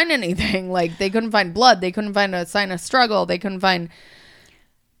couldn't find anything. Like they couldn't find blood, they couldn't find a sign of struggle, they couldn't find.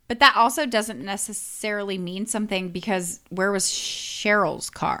 But that also doesn't necessarily mean something, because where was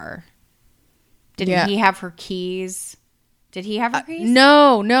Cheryl's car? Didn't he have her keys? Did he have her keys?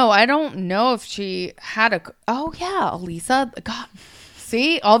 No. I don't know if she had a... Oh, yeah, Elisa. God.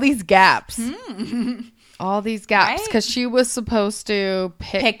 See? All these gaps. All these gaps. Because she was supposed to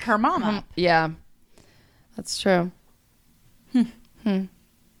pick her mama. Yeah. That's true.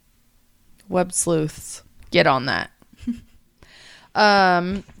 Web sleuths. Get on that.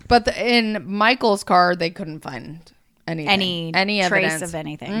 But in Michael's car, they couldn't find anything. Any trace evidence of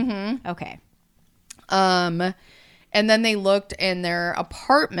anything. Okay. And then they looked in their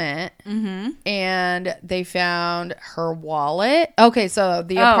apartment and they found her wallet. Okay, so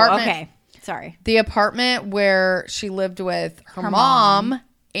the apartment. Okay. Sorry. The apartment where she lived with her mom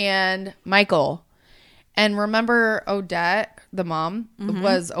and Michael. And remember, Odette, the mom,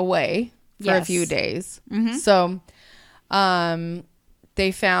 was away for a few days. So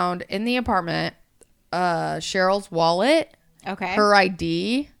they found in the apartment Cheryl's wallet, her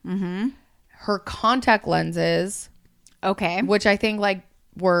ID, her contact lenses. Okay. Which I think like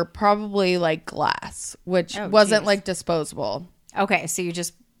were probably like glass, which wasn't like disposable. Okay, so you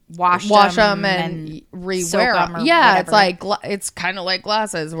just wash them and rewear them. Yeah, whatever. It's like it's kind of like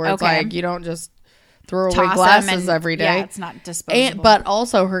glasses where it's like you don't just throw away glasses every day. Yeah, it's not disposable. But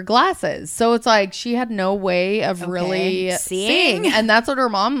also her glasses. So it's like she had no way of really seeing. And that's what her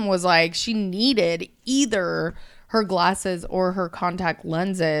mom was like. She needed either her glasses or her contact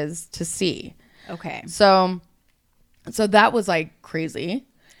lenses to see. Okay. So that was like crazy.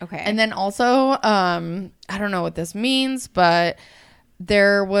 Okay. And then also, I don't know what this means, but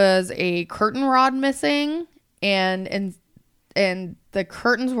there was a curtain rod missing, and the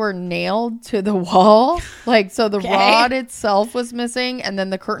curtains were nailed to the wall. Like, so the rod itself was missing, and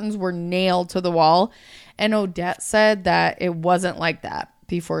then the curtains were nailed to the wall. And Odette said that it wasn't like that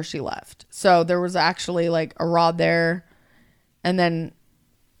before she left. So there was actually like a rod there, and then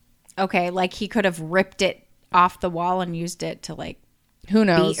okay, like he could have ripped it off the wall and used it to like who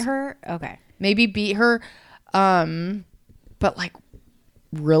knows, beat her. Okay, maybe beat her, but like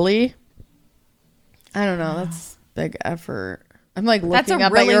really, I don't know. That's big effort. I'm like looking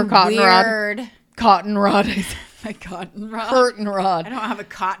up really at your cotton weird rod. Cotton rod. My cotton rod. Curtain rod. I don't have a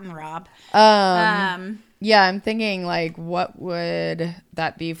cotton rod. Yeah, I'm thinking like, what would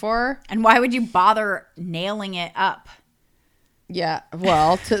that be for? And why would you bother nailing it up? Yeah,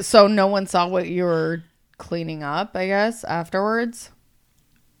 well, so no one saw what you were cleaning up, I guess, afterwards.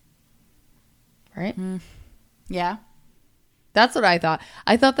 Right? Yeah. That's what I thought.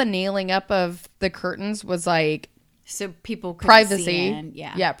 I thought the nailing up of the curtains was like so people could privacy. See in.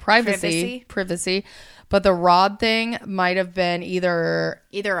 Yeah. Privacy. But the rod thing might have been either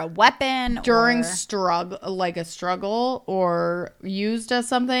a weapon during or a struggle or used as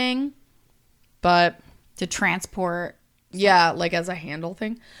something. But to transport. Yeah, like as a handle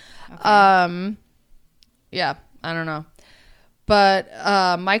thing. Okay. Yeah, I don't know. But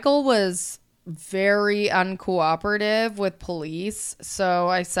Michael was very uncooperative with police. So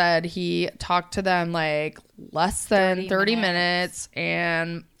I said he talked to them like less than 30 minutes.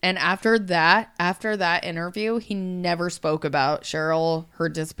 And after that interview, he never spoke about Cheryl, her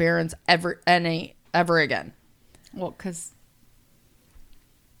disappearance ever again. Well, because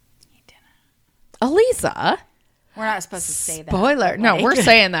he didn't. Elisa. We're not supposed to say that. Spoiler. No, we're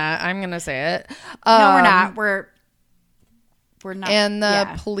saying that. I'm going to say it. No, we're not. We're not. And the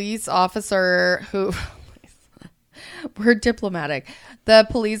police officer who... we're diplomatic. The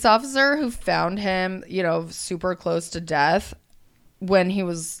police officer who found him, super close to death when he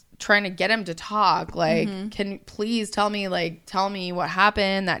was trying to get him to talk, like, can you please tell me what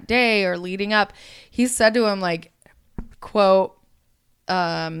happened that day or leading up? He said to him, like, quote,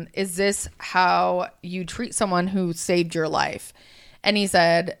 is this how you treat someone who saved your life? And he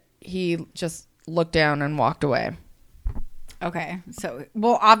said he just looked down and walked away. Okay. So,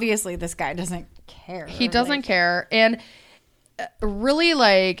 well, obviously this guy doesn't care. He doesn't care. And really,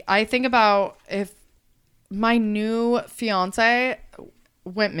 like, I think about if my new fiance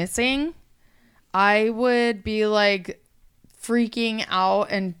went missing, I would be like freaking out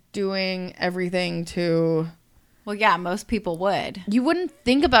and doing everything to... Well, yeah, most people would. You wouldn't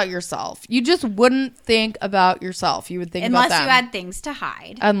think about yourself. You just wouldn't think about yourself. You would think about them. Unless you had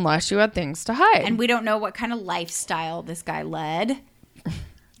things to hide. And we don't know what kind of lifestyle this guy led.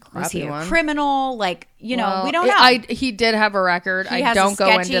 Was he a one. criminal? Like, we don't know. He did have a record. He has don't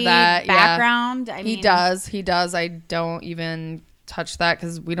go into that. Background. Yeah. He does. I don't even touch that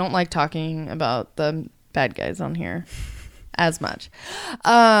because we don't like talking about the bad guys on here as much.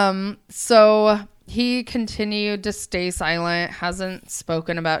 So he continued to stay silent, hasn't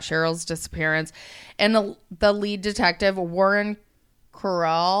spoken about Cheryl's disappearance. And the lead detective, Warren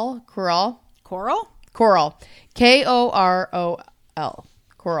Corral, Korol, Korol. Coral.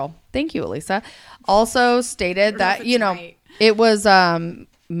 Thank you, Elisa. Also stated that, right. It was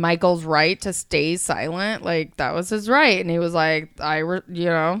Michael's right to stay silent. Like, that was his right. And he was like,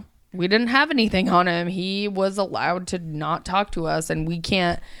 we didn't have anything on him. He was allowed to not talk to us, and we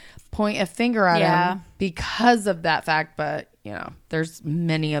can't point a finger at him because of that fact. But, there's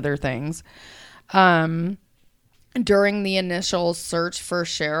many other things. During the initial search for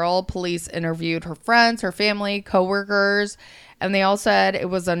Cheryl, police interviewed her friends, her family, coworkers, and they all said it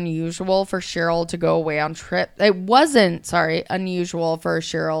was unusual for Cheryl to go away on trips. It wasn't, unusual for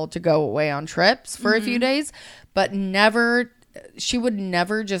Cheryl to go away on trips for a few days, but she would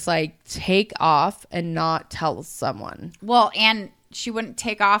never just like take off and not tell someone. Well, and she wouldn't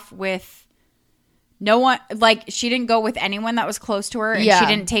take off with no one. Like, she didn't go with anyone that was close to her, and she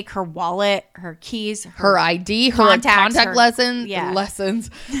didn't take her wallet, her keys, her ID, her contact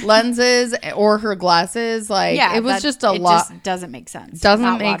lenses, or her glasses. Like, it was just a lot. Just doesn't make sense.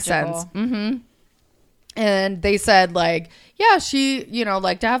 Doesn't make sense. Mm-hmm. And they said, like, yeah, she,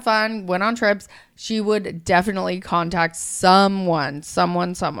 liked to have fun, went on trips. She would definitely contact someone.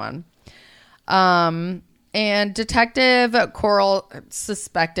 And Detective Coral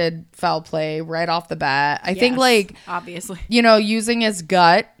suspected foul play right off the bat. I think, like, obviously, you know, using his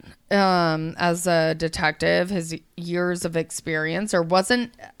gut as a detective, his years of experience, there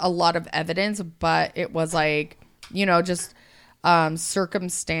wasn't a lot of evidence, but it was like, you know, just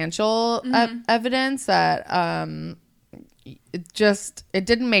circumstantial evidence that it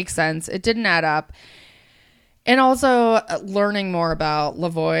didn't make sense. It didn't add up. And also learning more about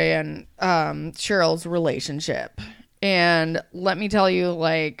Lavoy and Cheryl's relationship. And let me tell you,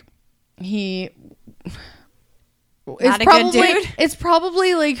 like, it's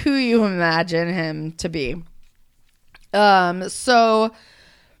probably like who you imagine him to be. So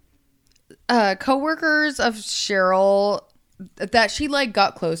coworkers of Cheryl that she like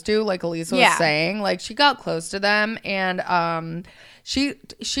got close to, like Elisa was saying, like she got close to them, and she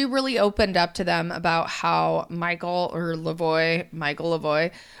really opened up to them about how Michael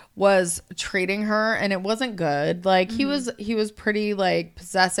Lavoy was treating her, and it wasn't good. Like he was pretty like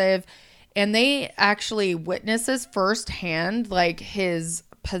possessive, and they actually witnessed this firsthand, like his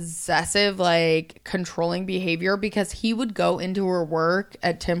possessive, like controlling behavior, because he would go into her work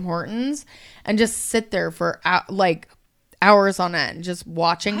at Tim Hortons and just sit there for like hours on end, just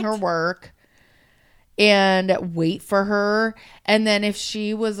watching her work and wait for her. And then if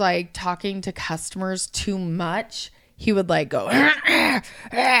she was like talking to customers too much, he would like go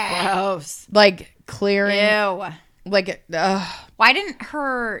gross, like clearing. Ew. Like why didn't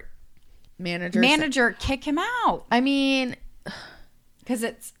her manager kick him out? I mean, because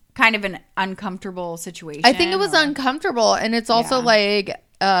it's kind of an uncomfortable situation. I think it was uncomfortable, and it's also like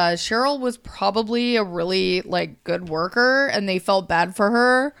Cheryl was probably a really like good worker, and they felt bad for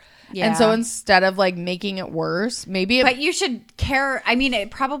her. Yeah. And so instead of like making it worse, but you should care. I mean,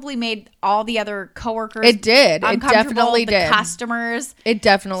 it probably made all the other coworkers. It did. It definitely did. Customers. It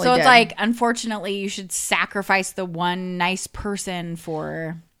definitely did. So it's like, unfortunately, you should sacrifice the one nice person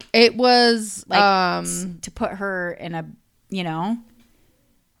for. It was like to put her in a, you know.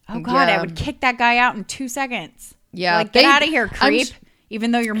 Oh God, I would kick that guy out in 2 seconds. Yeah, like get out of here, creep.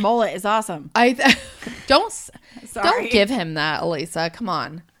 Even though your mullet is awesome. Don't give him that, Elisa. Come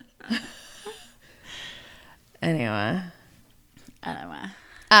on. Anyway.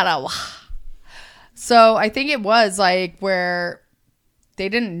 So I think it was like where they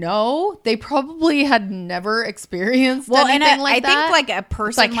didn't know. They probably had never experienced anything like that. I think like a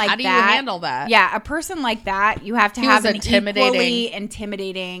person like how do that. You handle that? Yeah, a person like that, you have to have an equally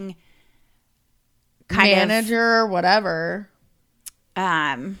intimidating kind manager or whatever.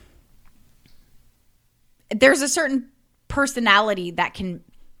 There's a certain personality that can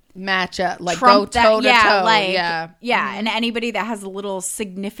match up, like go toe to toe. And anybody that has a little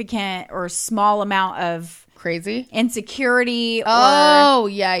significant or small amount of crazy insecurity or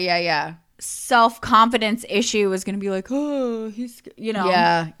yeah self-confidence issue is going to be like, oh, he's, you know.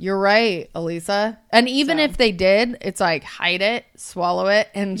 Yeah, you're right, Elisa. And even if they did, it's like hide it, swallow it,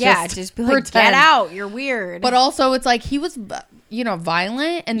 and just be like, pretend. Get out, you're weird. But also it's like he was, you know,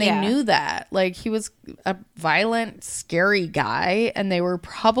 violent, and they knew that. Like he was a violent, scary guy, and they were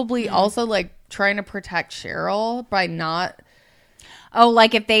probably also like trying to protect Cheryl by not. Oh,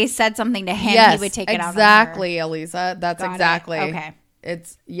 like if they said something to him, he would take it out on her. Exactly, Elisa. That's exactly. Okay.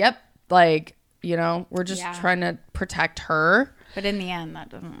 It's like, you know, we're just trying to protect her. But in the end, that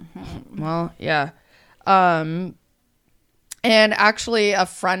doesn't. Well, yeah. And actually, a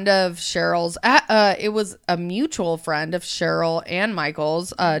friend of Cheryl's, it was a mutual friend of Cheryl and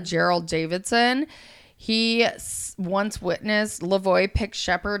Michael's, Gerald Davidson. He once witnessed Lavoy pick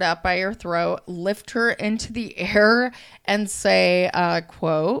Shepard up by her throat, lift her into the air, and say,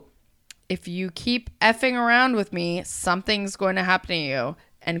 quote, "If you keep effing around with me, something's going to happen to you."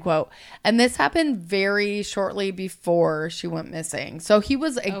 End quote. And this happened very shortly before she went missing. So he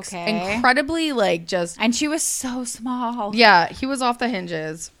was incredibly like just. And she was so small. Yeah, he was off the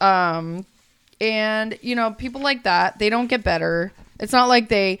hinges. And, you know, people like that, they don't get better. It's not like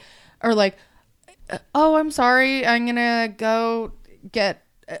they are like, oh, I'm sorry, I'm going to go get.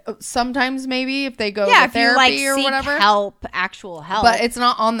 Sometimes maybe if they go to therapy or whatever. Actual help. But it's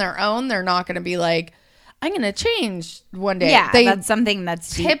not on their own. They're not going to be like, I'm going to change one day. Yeah, that's something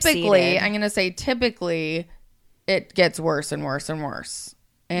that's typically, I'm going to say typically, it gets worse and worse and worse.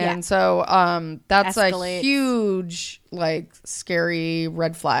 And so that's a huge, like, scary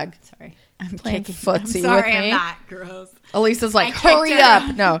red flag. Sorry. I'm playing footsie with me. I'm not. Gross. Elisa's like, hurry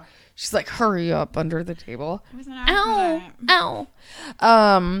up. No, she's like, hurry up under the table. Ow.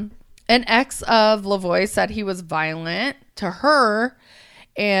 An ex of Lavoy said he was violent to her.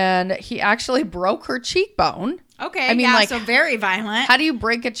 And he actually broke her cheekbone. Okay. I mean, like, so very violent. How do you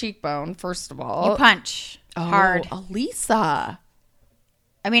break a cheekbone, first of all? You punch hard. Elisa.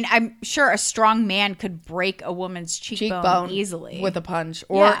 I mean, I'm sure a strong man could break a woman's cheekbone easily. With a punch.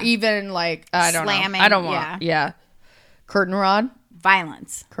 Or even, like, I don't Slamming, know. I don't want. Yeah. Curtain rod.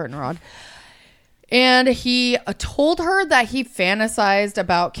 Violence. Curtain rod. And he told her that he fantasized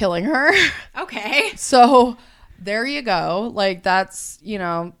about killing her. Okay. So there you go. Like, that's, you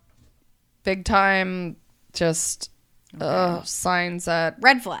know, big time just signs that.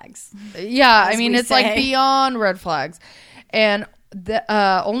 Red flags. Yeah. I mean, it's like beyond red flags. And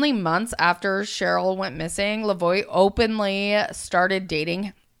only months after Cheryl went missing, Lavoie openly started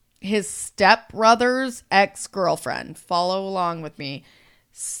dating his stepbrother's ex-girlfriend. Follow along with me.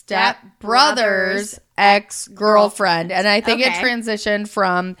 Stepbrother's ex-girlfriend. And I think it transitioned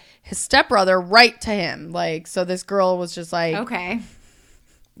from his stepbrother right to him. Like, so this girl was just like, okay,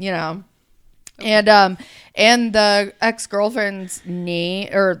 you know, and the ex-girlfriend's name,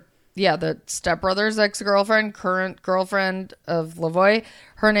 or yeah, the stepbrother's ex-girlfriend, current girlfriend of Lavoie,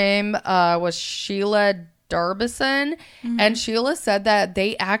 her name was Sheila Darbison. And Sheila said that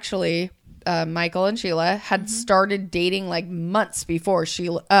they actually, Michael and Sheila, had started dating like months before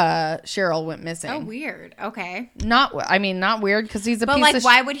Cheryl went missing. Oh, weird. Okay. Not weird because he's a piece like, of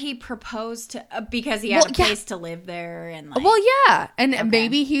why would he propose to? Because he had a place to live there, and like, well, yeah, and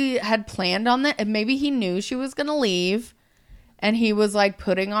maybe he had planned on that, and maybe he knew she was gonna leave. And he was like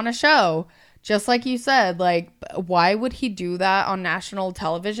putting on a show, just like you said. Like, why would he do that on national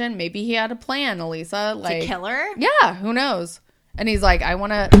television? Maybe he had a plan, Elisa. Like, to kill her? Yeah, who knows? And he's like, I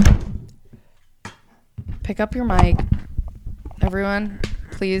want to pick up your mic. Everyone,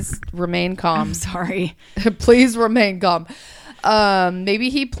 please remain calm. I'm sorry. Please remain calm. Maybe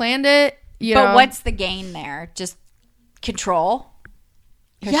he planned it. But what's the gain there? Just control?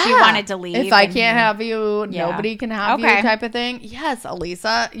 Because she wanted to leave. If I can't have you, nobody can have you type of thing. Yes,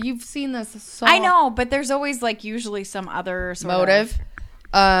 Elisa. You've seen this so I know, but there's always like usually some other sort motive.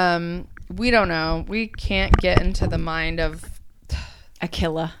 We don't know. We can't get into the mind of a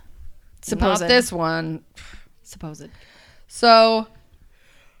killer. Supposed. Not this one. Supposed. So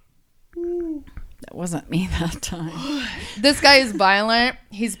that wasn't me that time. This guy is violent.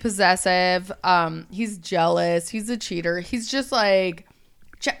 He's possessive. He's jealous. He's a cheater. He's just like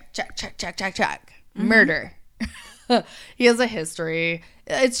check. Murder. He has a history.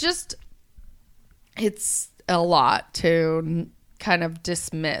 It's a lot to kind of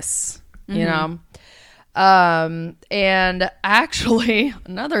dismiss, you know? And actually,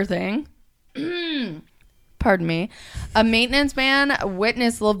 another thing, pardon me, a maintenance man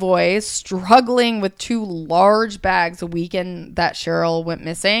witnessed Lavoie struggling with 2 large bags a weekend that Cheryl went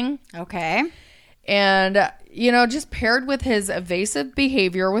missing. Okay. And, you know, just paired with his evasive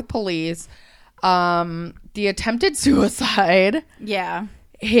behavior with police, the attempted suicide. Yeah.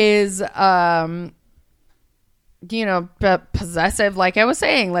 His, you know, possessive, like I was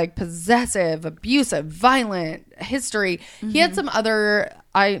saying, like possessive, abusive, violent history. He had some other,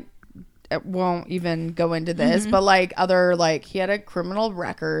 I won't even go into this, but like other, like he had a criminal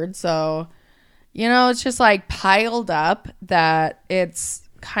record. So, you know, it's just like piled up that it's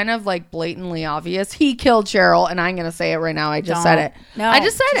kind of like blatantly obvious. He killed Cheryl, and I'm going to say it right now. I just said it. No, I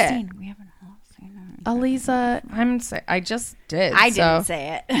just said Justine, it. We haven't all seen it. Elisa, I just did. I didn't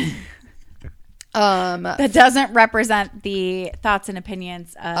say it. That doesn't represent the thoughts and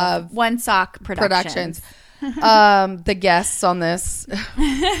opinions of One Sock Productions. The guests on this.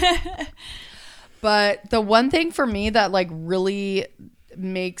 But the one thing for me that like really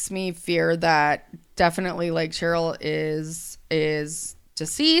makes me fear that definitely like Cheryl is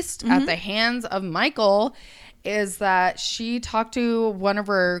deceased at the hands of Michael is that she talked to one of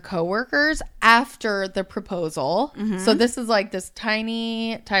her coworkers after the proposal. So this is like this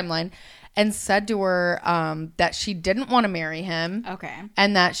tiny timeline. And said to her that she didn't want to marry him. Okay.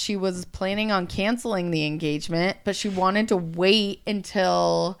 And that she was planning on canceling the engagement, but she wanted to wait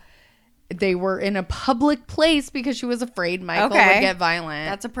until they were in a public place because she was afraid Michael would get violent.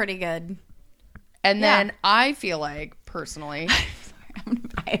 That's a pretty good. And then I feel like, personally...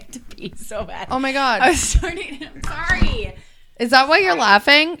 I have to pee so bad. Oh my God. I'm sorry. Is that why you're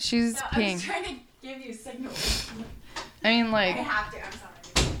laughing? She's peeing. I was trying to give you signals. I mean, like... I have to. I'm sorry.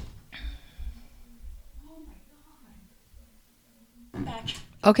 Back.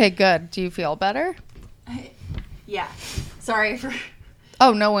 Okay, good. Do you feel better? Yeah. Sorry for...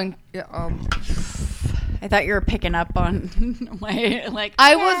 Oh, no one... I thought you were picking up on my, like...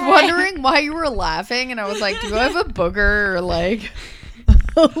 I was wondering why you were laughing, and I was like, do I have a booger, or like...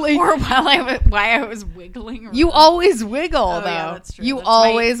 or why I was wiggling. You always wiggle, though. Yeah, that's true. You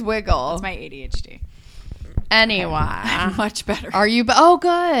always wiggle. That's my ADHD. Anyway. Much better. Are you? Oh,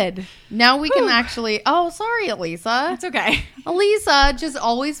 good. Now we can actually. Oh, sorry, Elisa. It's okay. Elisa, just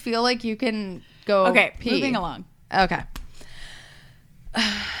always feel like you can go. Okay, pee. moving along. Okay.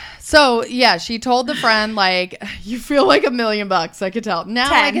 So yeah, she told the friend like, "You feel like $1 million." I could tell. Now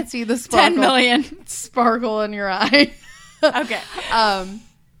 10. I can see the sparkle, 10 million sparkle in your eye. Okay.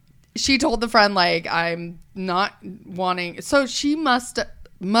 She told the friend like, "I'm not wanting." So she must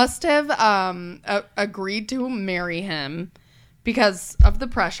have agreed to marry him because of the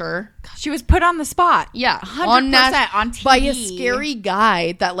pressure. She was put on the spot. Yeah, 100% on TV by a scary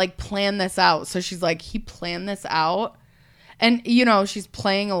guy that like planned this out. So she's like, he planned this out. And, you know, she's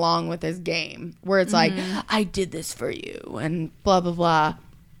playing along with his game where it's like, I did this for you and blah, blah, blah.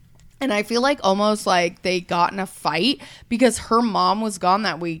 And I feel like almost like they got in a fight because her mom was gone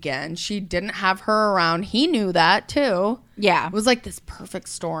that weekend. She didn't have her around. He knew that too. Yeah. It was like this perfect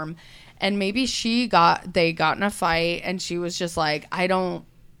storm. And maybe they got in a fight and she was just like, I don't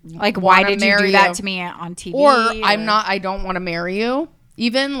like, why did you do that to me on TV? Or I don't want to marry you.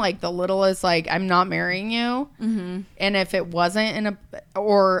 Even like the littlest, like, I'm not marrying you. Mm-hmm. And if it wasn't in a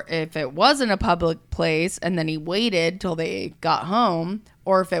public place and then he waited till they got home,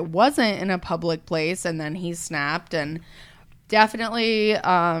 or if it wasn't in a public place and then he snapped, and definitely,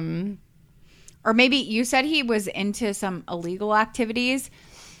 or maybe you said he was into some illegal activities.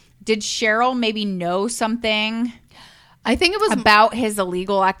 Did Cheryl maybe know something? I think it was about his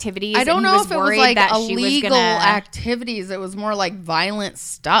illegal activities. I don't know if it was like illegal gonna... activities. It was more like violent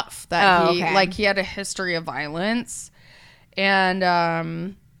stuff that he had a history of violence. And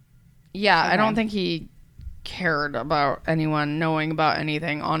I don't think he cared about anyone knowing about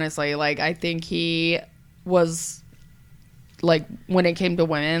anything, honestly. Like, I think he was like, when it came to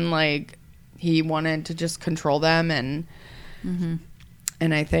women, like, he wanted to just control them, and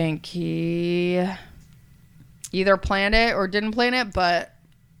and I think he either planned it or didn't plan it. But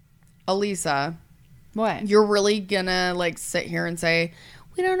Elisa, what? You're really gonna like sit here and say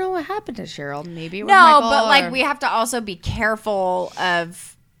we don't know what happened to Cheryl? Maybe it was no, Michael, but like we have to also be careful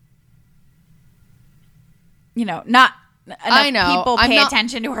of, you know, not enough people pay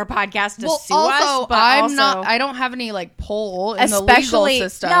attention to her podcast to sue us. But I don't have any like pull in the legal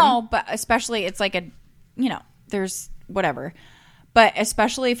system. No, but especially it's like there's whatever. But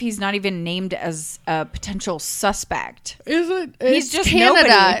especially if he's not even named as a potential suspect. Is it? He's just Canada.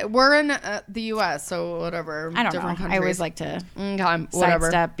 nobody. We're in the U.S., so whatever. I don't know. Countries. I always like to whatever.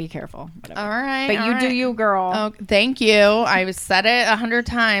 sidestep. Be careful. Whatever. All right. But you do you, girl. Oh, thank you. I've said it 100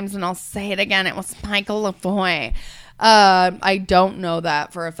 times, and I'll say it again. It was Michael Lavoie. I don't know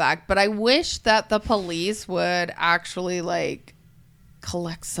that for a fact, but I wish that the police would actually like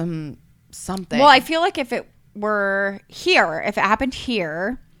collect something. Well, I feel like if it happened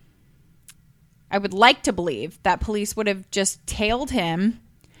here, I would like to believe that police would have just tailed him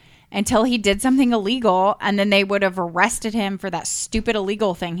until he did something illegal, and then they would have arrested him for that stupid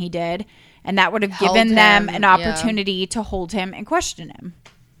illegal thing he did, and that would have given them an opportunity to hold him and question him.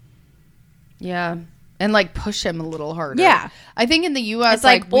 Yeah. And like push him a little harder. Yeah. I think in the US it's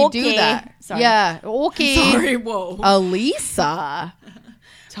like we okay. do that. Sorry. Yeah. Okay. Sorry, whoa. Elisa.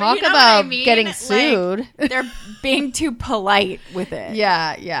 Talk you know about what I mean? getting sued. Like, they're being too polite with it.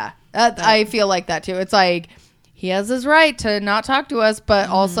 Yeah. I feel like that too. It's like he has his right to not talk to us, but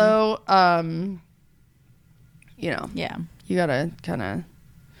also, you know, you gotta kind of.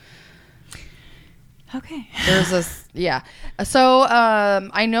 Okay. There's this, So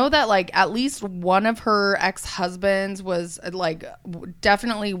I know that like at least one of her ex-husbands was like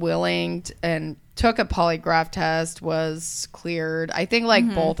definitely willing and took a polygraph test, was cleared. I think like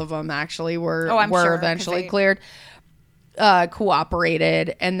both of them actually were sure, eventually cleared,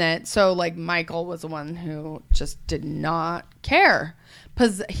 cooperated, and then so like Michael was the one who just did not care.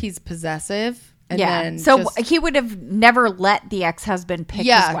 He's possessive. And then so he would have never let the ex-husband pick his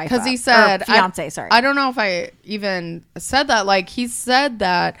wife because up. he said, fiance, sorry. I don't know if I even said that. Like, he said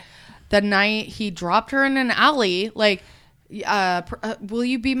that the night he dropped her in an alley, like, will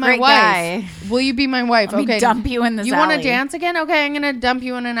you be my Great wife? guy. Will you be my wife? Let me dump you in this You alley. want to dance again? Okay, I'm going to dump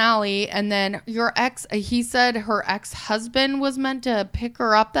you in an alley. And then he said her ex-husband was meant to pick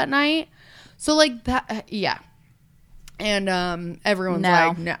her up that night. So, like, that, And everyone's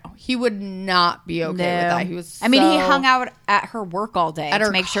like, no, he would not be okay with that. He was. He hung out at her work all day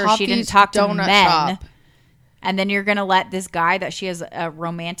to make sure she didn't talk to men. Shop. And then you're gonna let this guy that she has a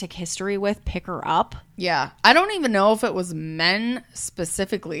romantic history with pick her up? Yeah, I don't even know if it was men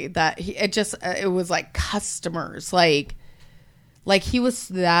specifically that it was like customers, like he was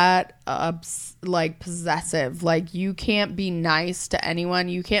that like possessive. Like, you can't be nice to anyone.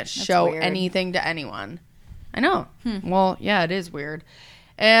 You can't show anything to anyone. I know. Well, yeah, it is weird.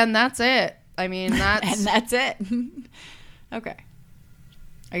 And that's it. I mean, that's... And that's it. Okay.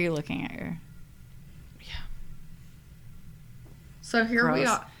 Are you looking at your... Yeah. So here Gross. we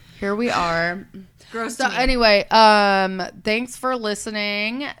are. Here we are. Gross. So anyway, thanks for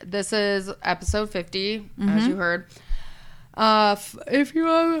listening. This is episode 50, as you heard. If you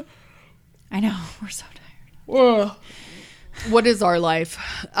have... I know. We're so tired. What is our life?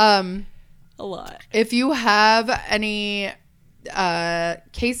 A lot. If you have any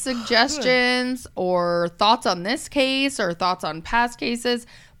case suggestions or thoughts on this case or thoughts on past cases,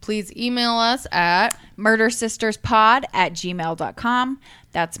 please email us at murdersisterspod@gmail.com.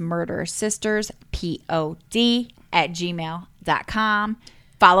 That's murdersisterspod@gmail.com.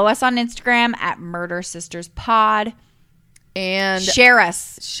 Follow us on Instagram at murdersisterspod. and Share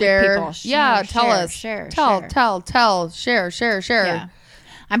us. share. With people. Yeah, tell us. Share. Share. Yeah.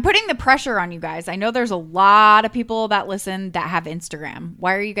 I'm putting the pressure on you guys. I know there's a lot of people that listen that have Instagram.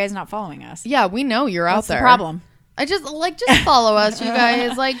 Why are you guys not following us? Yeah, we know you're out What's there. the problem? I just follow us, you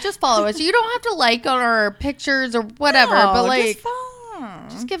guys. Just follow us. You don't have to like on our pictures or whatever, No, but just follow.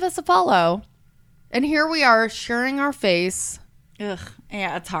 just give us a follow. And here we are sharing our face. Ugh.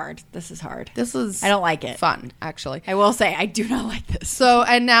 Yeah, it's hard. This is hard. This is I don't like it. fun, actually. I will say I do not like this. So,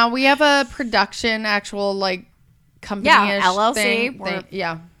 and now we have a production, actual company. Yeah, LLC. Thing.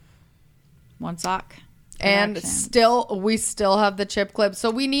 Yeah. One sock. And Production. we still have the chip clip. So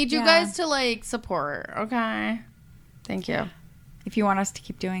we need you Yeah. guys to support. Okay. Thank you. If you want us to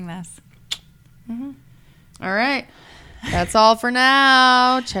keep doing this. All right. That's all for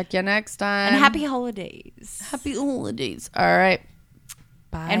now. Check you next time. And happy holidays. Happy holidays. All right.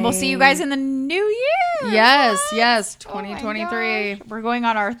 Bye. And we'll see you guys in the new year. Yes, What? yes. Oh my 2023. gosh. We're going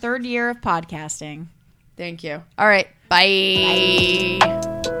on our 3rd year of podcasting. Thank you. All right. Bye. Bye.